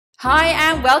Hi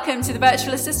and welcome to the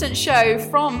Virtual Assistant Show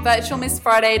from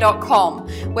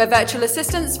virtualmissfriday.com, where virtual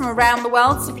assistants from around the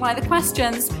world supply the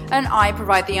questions and I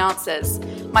provide the answers.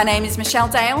 My name is Michelle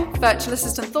Dale, virtual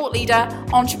assistant thought leader,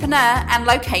 entrepreneur and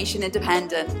location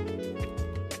independent.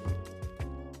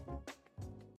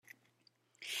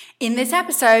 In this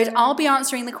episode, I'll be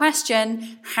answering the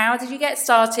question, how did you get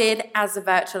started as a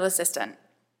virtual assistant?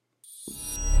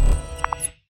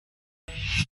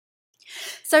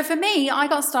 So for me, I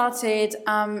got started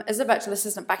as a virtual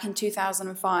assistant back in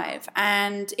 2005,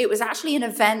 and it was actually an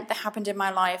event that happened in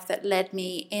my life that led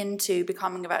me into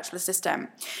becoming a virtual assistant.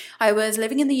 I was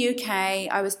living in the UK,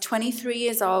 I was 23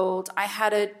 years old, I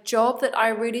had a job that I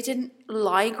really didn't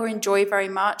like or enjoy very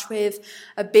much, with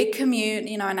a big commute,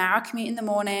 an hour commute in the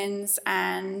mornings,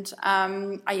 and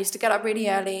I used to get up really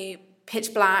early,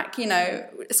 pitch black,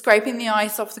 scraping the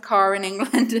ice off the car in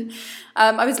England.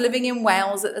 I was living in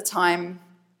Wales at the time.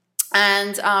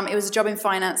 And it was a job in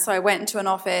finance, so I went into an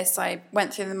office, I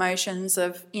went through the motions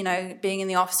of, being in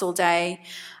the office all day,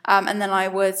 and then I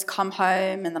would come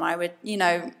home, and then I would,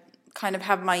 kind of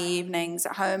have my evenings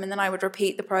at home, and then I would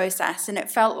repeat the process, and it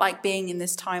felt like being in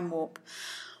this time warp.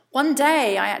 One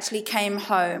day I actually came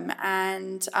home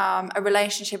and a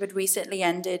relationship had recently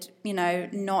ended,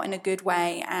 not in a good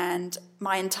way, and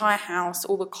my entire house,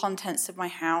 all the contents of my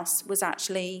house was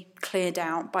actually cleared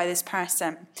out by this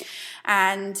person,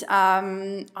 and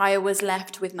I was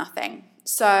left with nothing.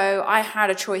 So I had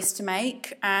a choice to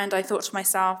make, and I thought to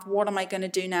myself, what am I going to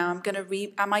do now?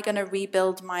 Am I going to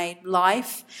rebuild my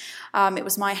life? It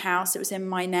was my house, it was in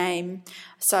my name,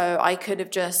 so I could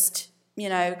have just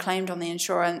claimed on the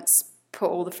insurance, put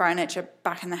all the furniture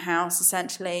back in the house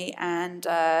essentially, and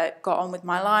got on with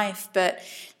my life. But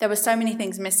there were so many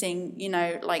things missing,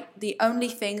 like the only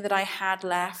thing that I had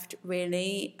left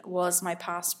really was my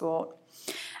passport.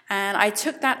 And I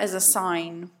took that as a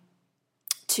sign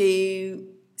to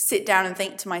sit down and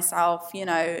think to myself,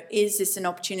 is this an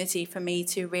opportunity for me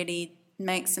to really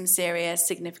make some serious,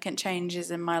 significant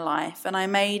changes in my life? And I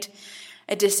made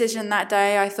a decision that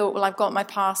day. I thought, well, I've got my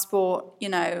passport,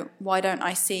 why don't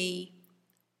I see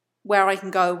where I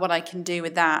can go, what I can do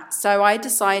with that? So I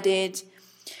decided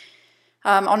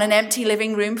on an empty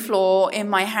living room floor in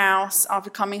my house after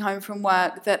coming home from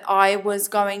work that I was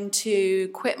going to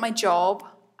quit my job.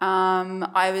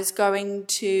 I was going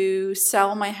to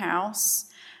sell my house,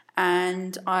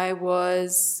 and I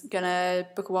was going to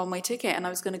book a one-way ticket, and I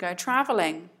was going to go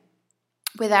traveling,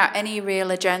 without any real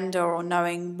agenda or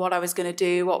knowing what I was going to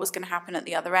do, what was going to happen at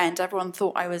the other end. Everyone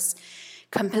thought I was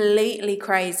completely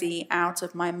crazy, out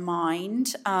of my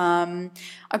mind. I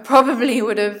probably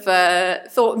would have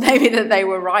thought maybe that they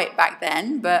were right back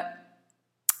then, but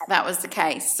that was the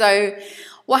case. So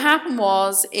what happened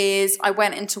is I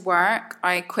went into work,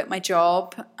 I quit my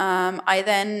job. I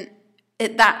then,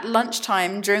 at that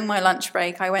lunchtime, during my lunch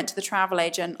break, I went to the travel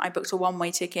agent, I booked a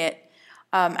one-way ticket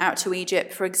out to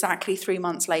Egypt for exactly 3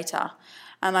 months later.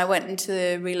 And I went into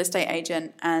the real estate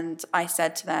agent and I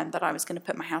said to them that I was going to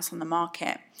put my house on the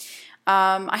market.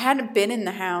 I hadn't been in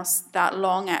the house that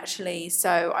long, actually,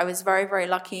 so I was very, very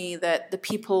lucky that the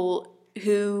people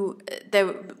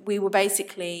we were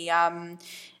basically,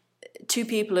 two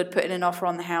people had put in an offer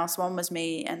on the house. One was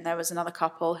me, and there was another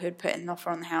couple who had put in an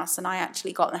offer on the house, and I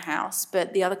actually got the house,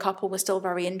 but the other couple were still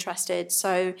very interested,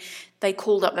 so they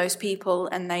called up those people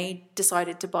and they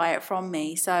decided to buy it from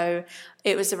me. So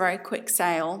it was a very quick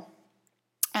sale,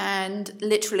 and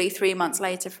literally 3 months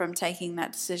later from taking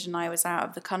that decision, I was out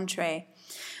of the country.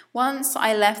 Once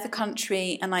I left the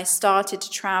country and I started to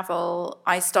travel,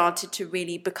 I started to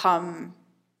really become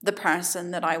the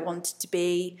person that I wanted to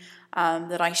be,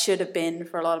 that I should have been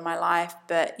for a lot of my life.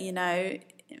 But,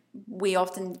 we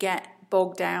often get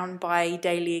bogged down by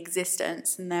daily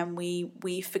existence, and then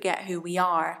we forget who we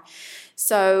are.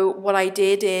 So what I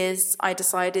did is I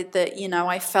decided that,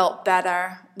 I felt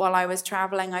better while I was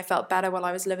traveling. I felt better while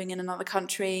I was living in another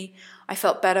country. I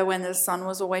felt better when the sun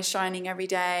was always shining every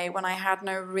day, when I had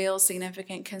no real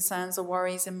significant concerns or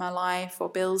worries in my life, or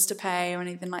bills to pay or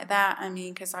anything like that.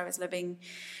 Because I was living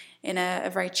in a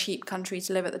very cheap country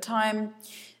to live at the time.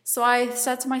 So I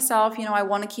said to myself, I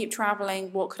want to keep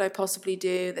traveling. What could I possibly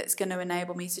do that's going to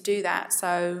enable me to do that?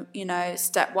 So,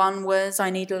 step one was I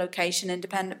need a location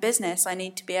independent business. I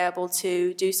need to be able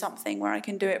to do something where I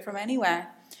can do it from anywhere.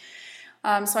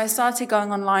 So I started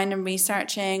going online and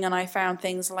researching, and I found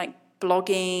things like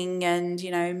blogging and,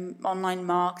 online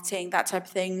marketing, that type of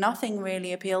thing. Nothing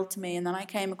really appealed to me. And then I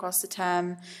came across the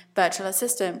term virtual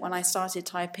assistant when I started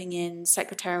typing in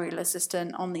secretarial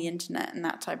assistant on the internet and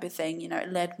that type of thing.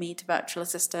 It led me to virtual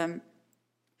assistant.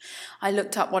 I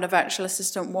looked up what a virtual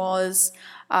assistant was.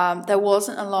 There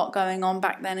wasn't a lot going on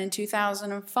back then in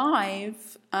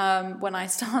 2005 when I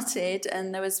started,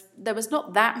 and there was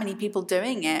not that many people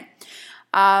doing it.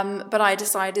 But I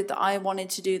decided that I wanted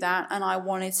to do that and I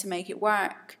wanted to make it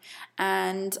work.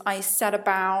 And I set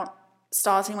about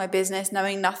starting my business,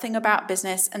 knowing nothing about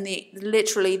business, and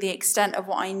literally the extent of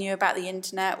what I knew about the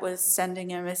internet was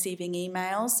sending and receiving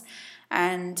emails.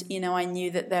 And, I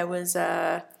knew that there was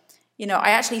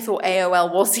I actually thought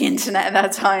AOL was the internet at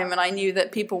that time, and I knew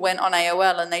that people went on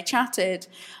AOL and they chatted.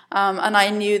 And I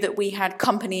knew that we had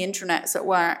company intranets at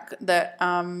work that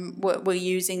were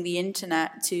using the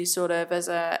internet to sort of as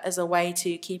a way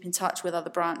to keep in touch with other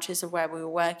branches of where we were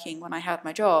working when I had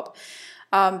my job.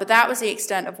 But that was the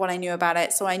extent of what I knew about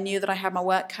it. So I knew that I had my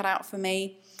work cut out for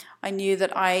me. I knew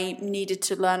that I needed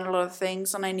to learn a lot of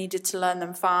things, and I needed to learn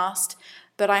them fast.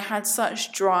 But I had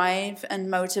such drive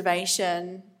and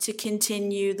motivation to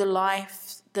continue the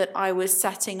life that I was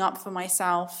setting up for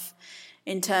myself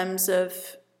in terms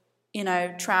of,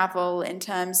 travel, in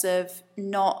terms of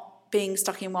not being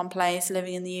stuck in one place,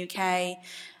 living in the UK,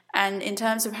 and in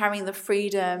terms of having the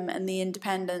freedom and the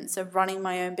independence of running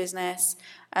my own business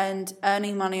and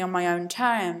earning money on my own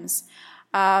terms.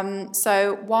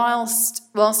 So whilst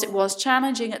it was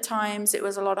challenging at times, it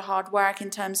was a lot of hard work in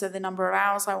terms of the number of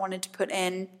hours I wanted to put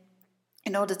in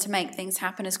order to make things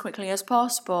happen as quickly as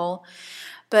possible.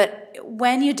 But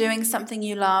when you're doing something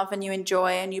you love and you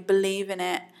enjoy and you believe in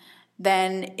it,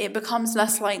 then it becomes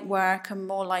less like work and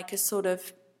more like a sort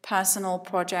of personal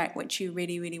project which you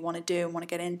really, really want to do and want to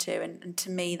get into. And to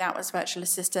me, that was virtual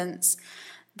assistants.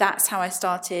 That's how I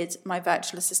started my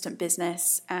virtual assistant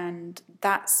business, and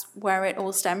that's where it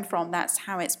all stemmed from. That's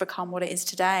how it's become what it is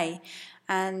today.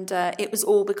 And it was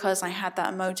all because I had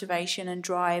that motivation and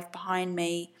drive behind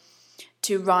me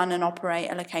to run and operate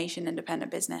a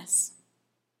location-independent business.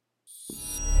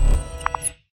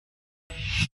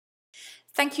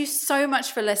 Thank you so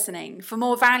much for listening. For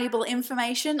more valuable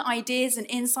information, ideas, and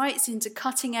insights into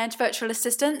cutting-edge virtual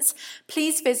assistants,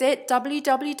 please visit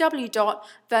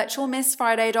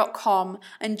www.virtualmissfriday.com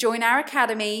and join our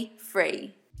academy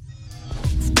free.